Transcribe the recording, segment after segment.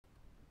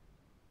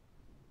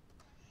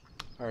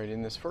Alright,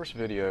 in this first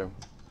video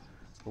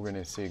we're going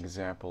to see an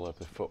example of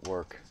the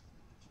footwork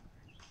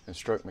and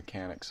stroke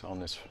mechanics on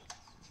this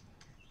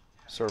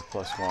serve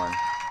plus one.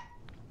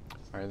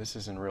 Alright, this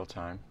is in real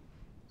time.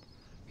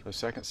 So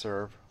second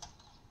serve.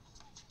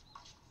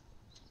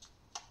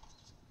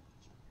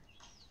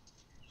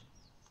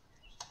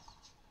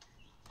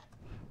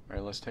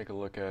 Alright, let's take a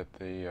look at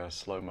the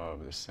slow-mo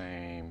of the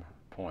same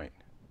point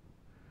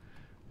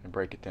and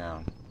break it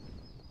down.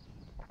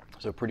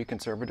 So pretty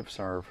conservative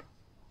serve.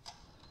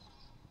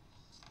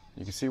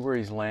 You can see where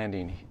he's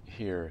landing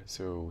here,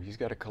 so he's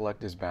got to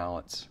collect his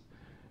balance,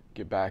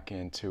 get back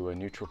into a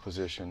neutral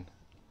position.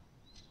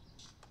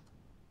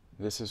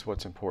 This is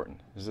what's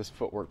important, is this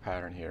footwork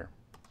pattern here.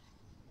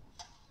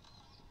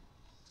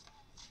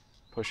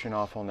 Pushing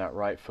off on that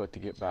right foot to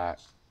get back,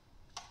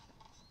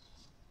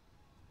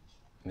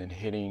 and then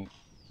hitting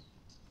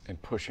and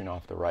pushing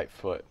off the right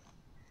foot.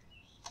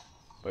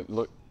 But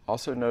look,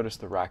 also notice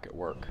the racket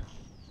work.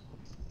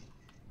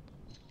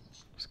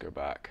 Let's go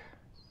back.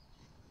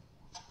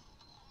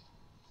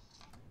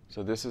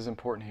 So this is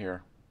important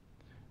here.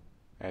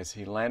 As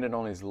he landed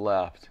on his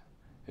left,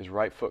 his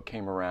right foot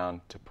came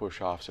around to push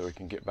off so he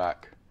can get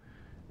back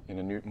in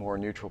a more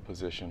neutral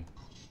position.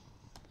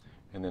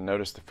 And then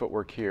notice the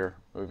footwork here,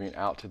 moving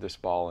out to this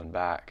ball and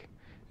back,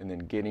 and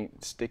then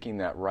sticking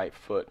that right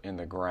foot in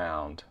the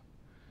ground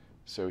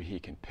so he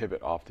can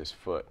pivot off this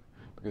foot.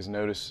 Because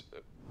notice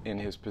in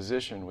his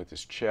position with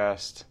his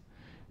chest,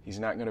 he's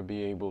not going to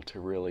be able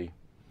to really,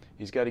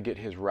 he's got to get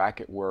his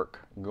racket work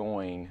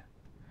going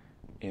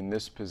in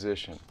this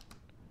position.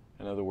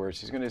 In other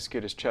words, he's going to just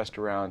get his chest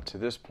around to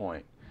this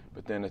point,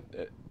 but then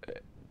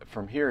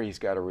from here he's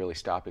got to really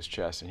stop his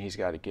chest and he's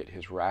got to get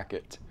his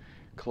racket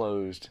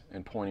closed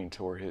and pointing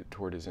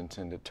toward his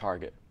intended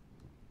target,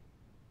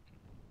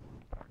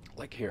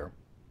 like here,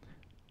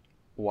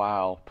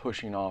 while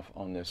pushing off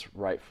on this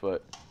right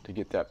foot to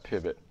get that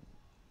pivot.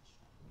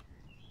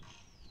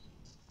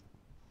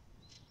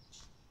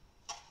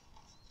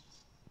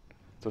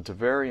 So it's a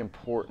very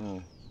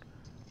important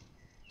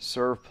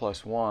serve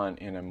plus one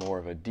in a more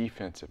of a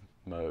defensive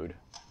mode.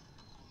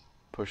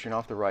 Pushing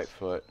off the right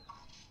foot,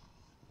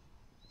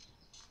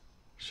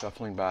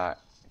 shuffling back,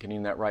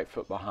 getting that right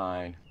foot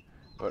behind,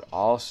 but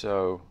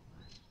also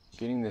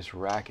getting this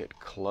racket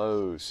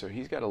closed. So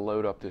he's got to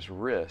load up this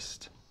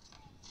wrist.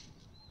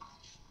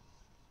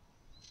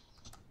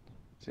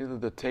 See,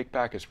 the take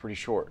back is pretty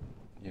short.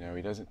 You know,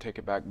 he doesn't take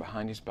it back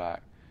behind his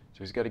back. So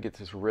he's got to get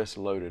this wrist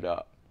loaded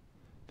up.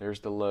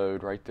 There's the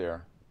load right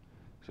there.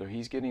 So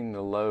he's getting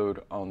the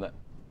load on the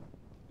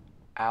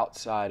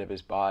outside of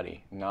his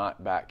body,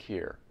 not back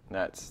here. And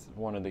that's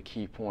one of the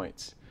key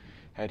points.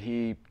 Had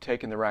he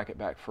taken the racket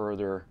back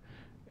further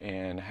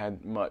and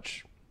had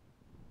much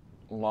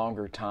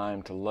longer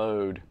time to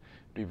load,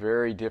 it'd be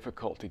very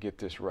difficult to get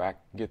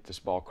this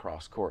ball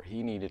cross court.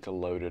 He needed to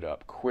load it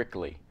up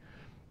quickly.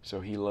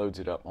 So he loads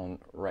it up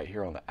right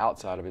here on the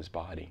outside of his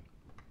body.